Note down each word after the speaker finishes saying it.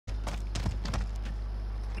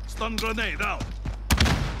Stun grenade out.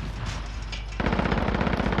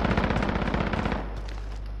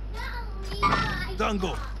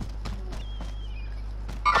 Dango.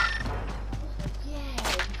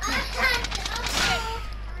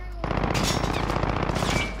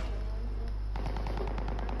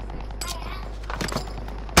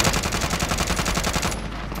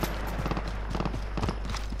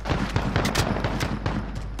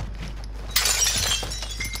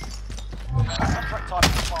 Contract type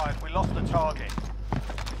expired. We lost the target.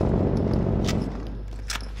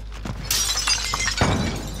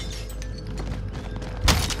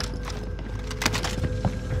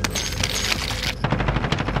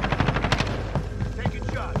 Taking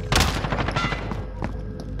shot.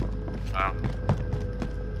 Wow.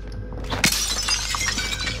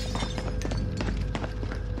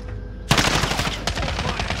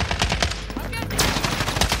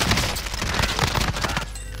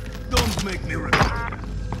 Don't make me regret.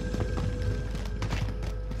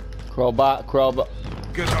 Crawl back, crawl back.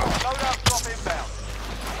 Get out. Loadout drop inbound.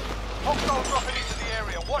 Hostile dropping into the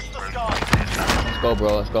area. Watch the skies. Let's go, bro,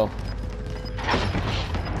 let's go.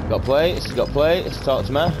 Got plates, got plates. Talk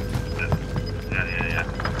to me. Yeah.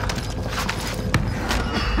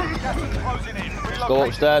 Gas is closing in. Let's go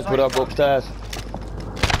upstairs, brother, go upstairs.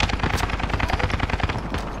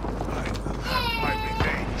 My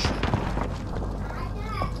revenge.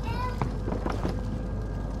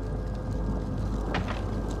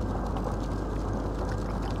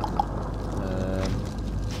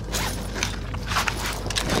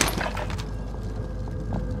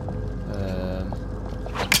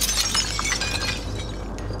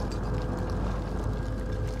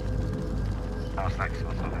 That was next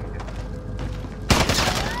one, I think.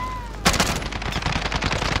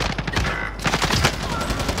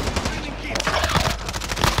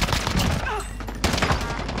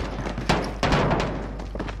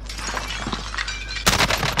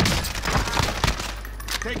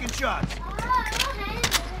 Taking shots.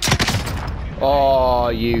 Oh,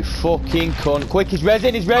 you fucking cunt. Quick, he's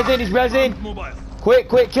resin, he's resin, he's resin. Mobile. Quick,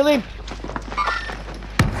 kill him.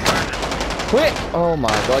 Quick. Oh my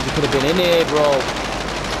god, you could have been in here, bro.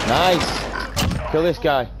 Nice. Kill this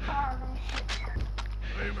guy.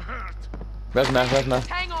 I'm hurt. Resma.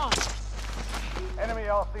 Hang on. Enemy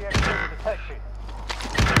RCXD detected.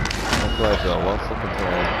 Well played, bro. Well fucking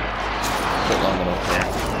played. Took long enough, bro.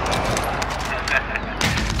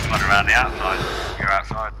 Run around the outside. You're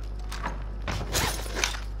outside.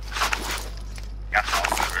 Gas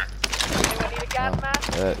mask over it. Anyone need a gas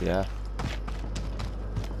mask? Yeah.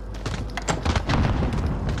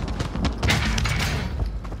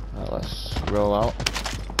 Right, let's roll out.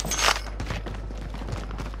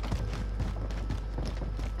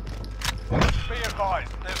 Be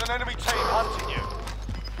advised, there's an enemy team hunting you.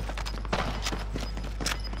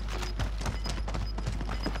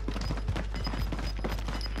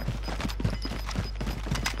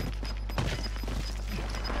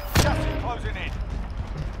 Gas is closing in.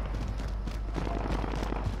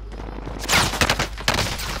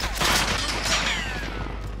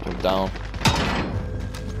 Jump down.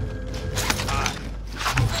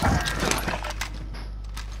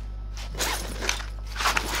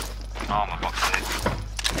 Oh my god,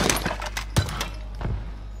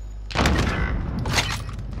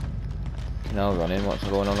 No, Ronin, what's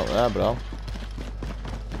going on up there, bro?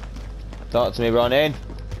 Talk to me, Ronin.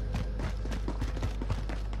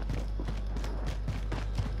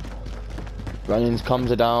 Ronin's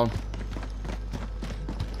comms are down.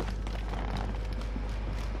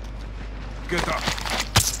 Get up.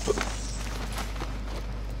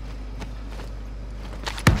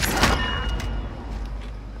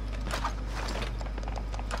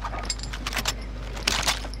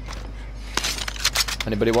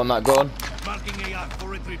 Anybody want that gun? Marking AR for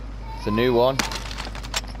retreat. It's a new one.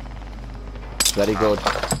 Very good.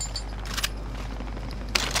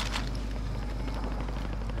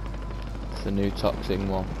 It's a new toxic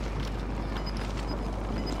one.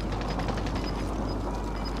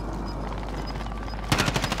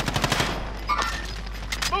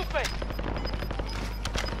 Movement.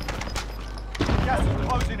 Gas is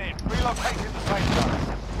closing in. Relocating the safe zone.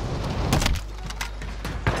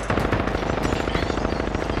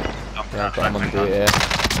 Yeah, I've got him on the boot here.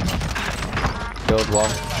 Killed one.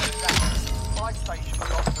 Supply station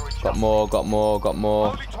lost to each Got more.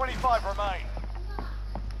 Only 25 remain.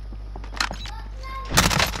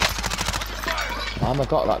 Why have I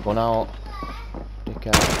got that gun out?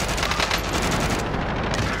 Dickhead.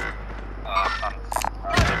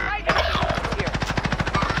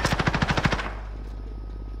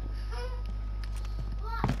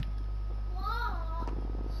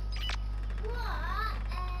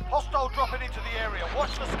 Hostile dropping into the area.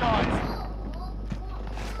 Watch the skies.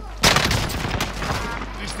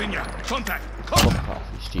 Listening, contact. Fuck off,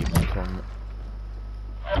 you stupid cunt.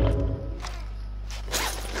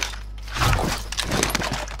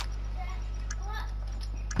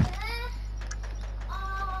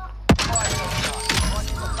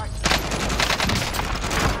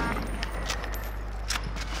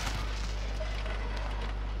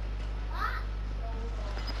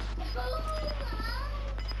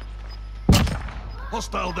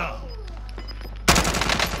 Hostile down.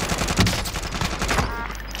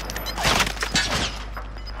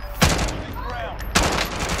 Ground.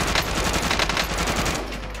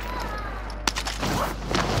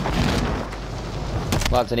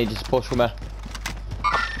 Lads, I need you to push for me.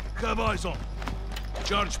 Have eyes on.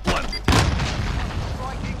 Charge planted.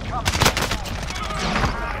 Strike incoming.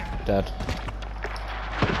 Dead.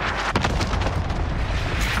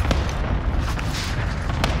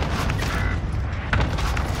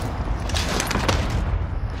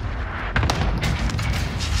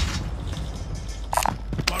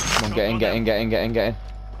 Come on, get in. There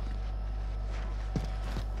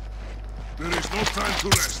is no time to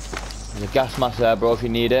rest. There's a gas mask there, bro, if you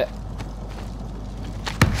need it.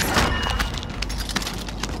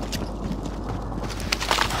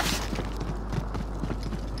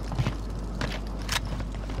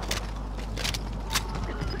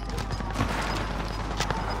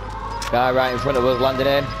 Guy right in front of us landing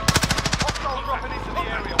in. Hostile dropping into the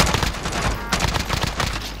area.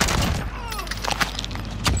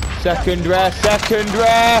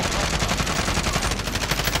 Secondary.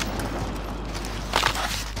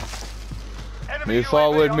 Enemy Move UAV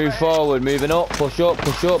forward, overhead. moving up, push up,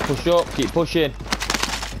 keep pushing.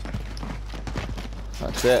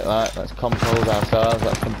 That's it, right, let's compose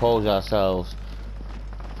ourselves.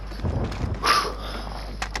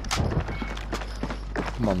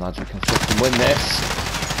 Come on lads, we can fucking win this.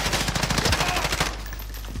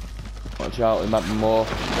 Watch out, there might be more.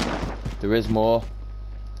 There is more.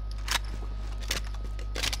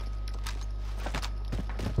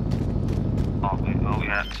 Oh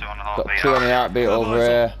yeah, 2 on the Got heartbeat. 2 on the heartbeat over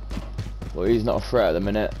here. But he's not a threat at the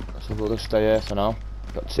minute, so we'll just stay here for now.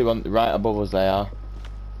 Got 2 on right above us, they are.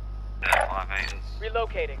 Yeah, 5 meters.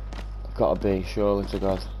 Relocating. Gotta be, surely to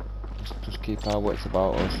God. Just keep our wits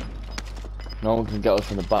about us. No one can get us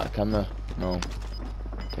from the back, can they? No.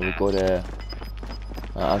 So we're good here.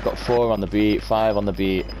 I've got 4 on the beat, 5 on the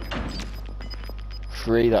beat.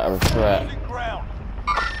 3 that are a threat. Losing ground.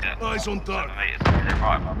 Yeah, Eyes on 7 target. meters. They're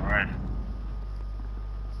right above our head.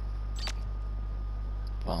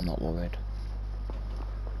 But I'm not worried.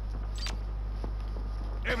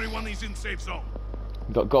 Everyone is in safe zone.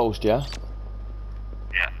 You got Ghost, yeah?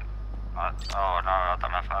 Yeah. Oh no, I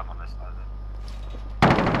don't have 5 on this side.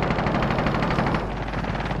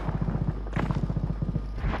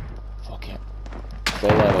 Fuck it. Stay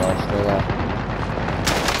there, boys, stay there.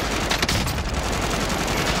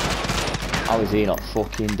 How is he not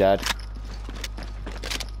fucking dead?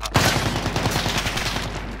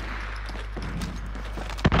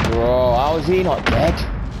 Bro, how is he not dead?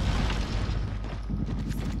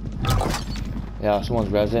 Yeah, someone's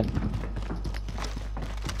resin.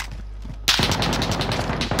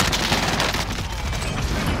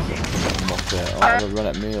 Oh, they'll run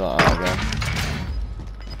at me like that again.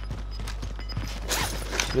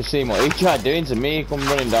 Just seen what he tried doing to me, come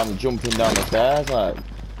running down, jumping down the stairs like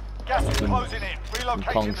Gas is closing in. some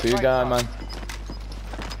Relocating Kung the Fu safe guy, zone. man.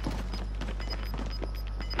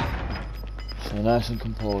 So nice and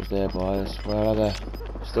composed there, boys. Where are they?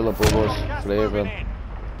 Still above us, Gas 3 of moving them. in.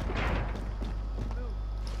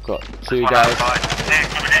 Got 2 One guys. outside. There,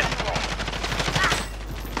 coming in.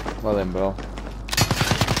 Well then, bro.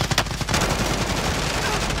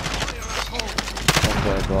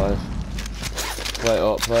 Okay, boys. Play it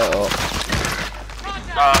up, play it up.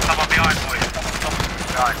 Someone behind for you. Someone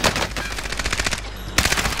behind.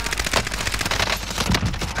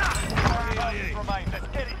 Remain. Let's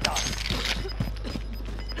get it done.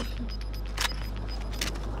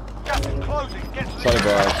 Gas is closing. Get to the Sorry,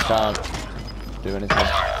 boys. Can't do anything.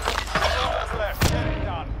 What's left? Get it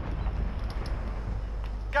done.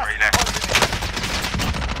 Gas Three is left. closing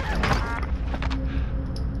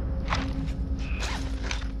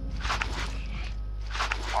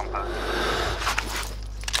One person.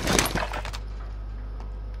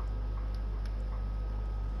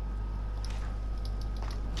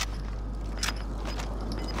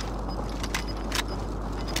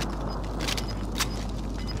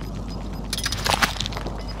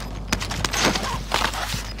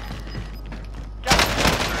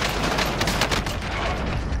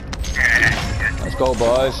 Let's go,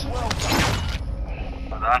 boys.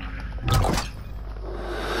 down.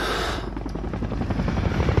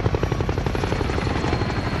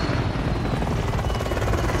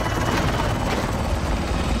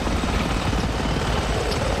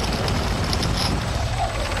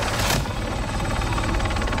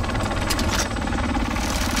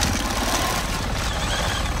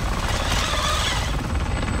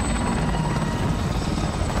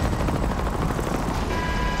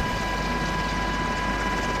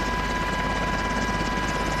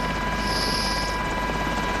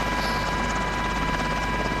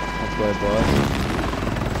 Boy,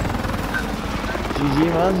 GG,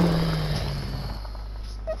 man.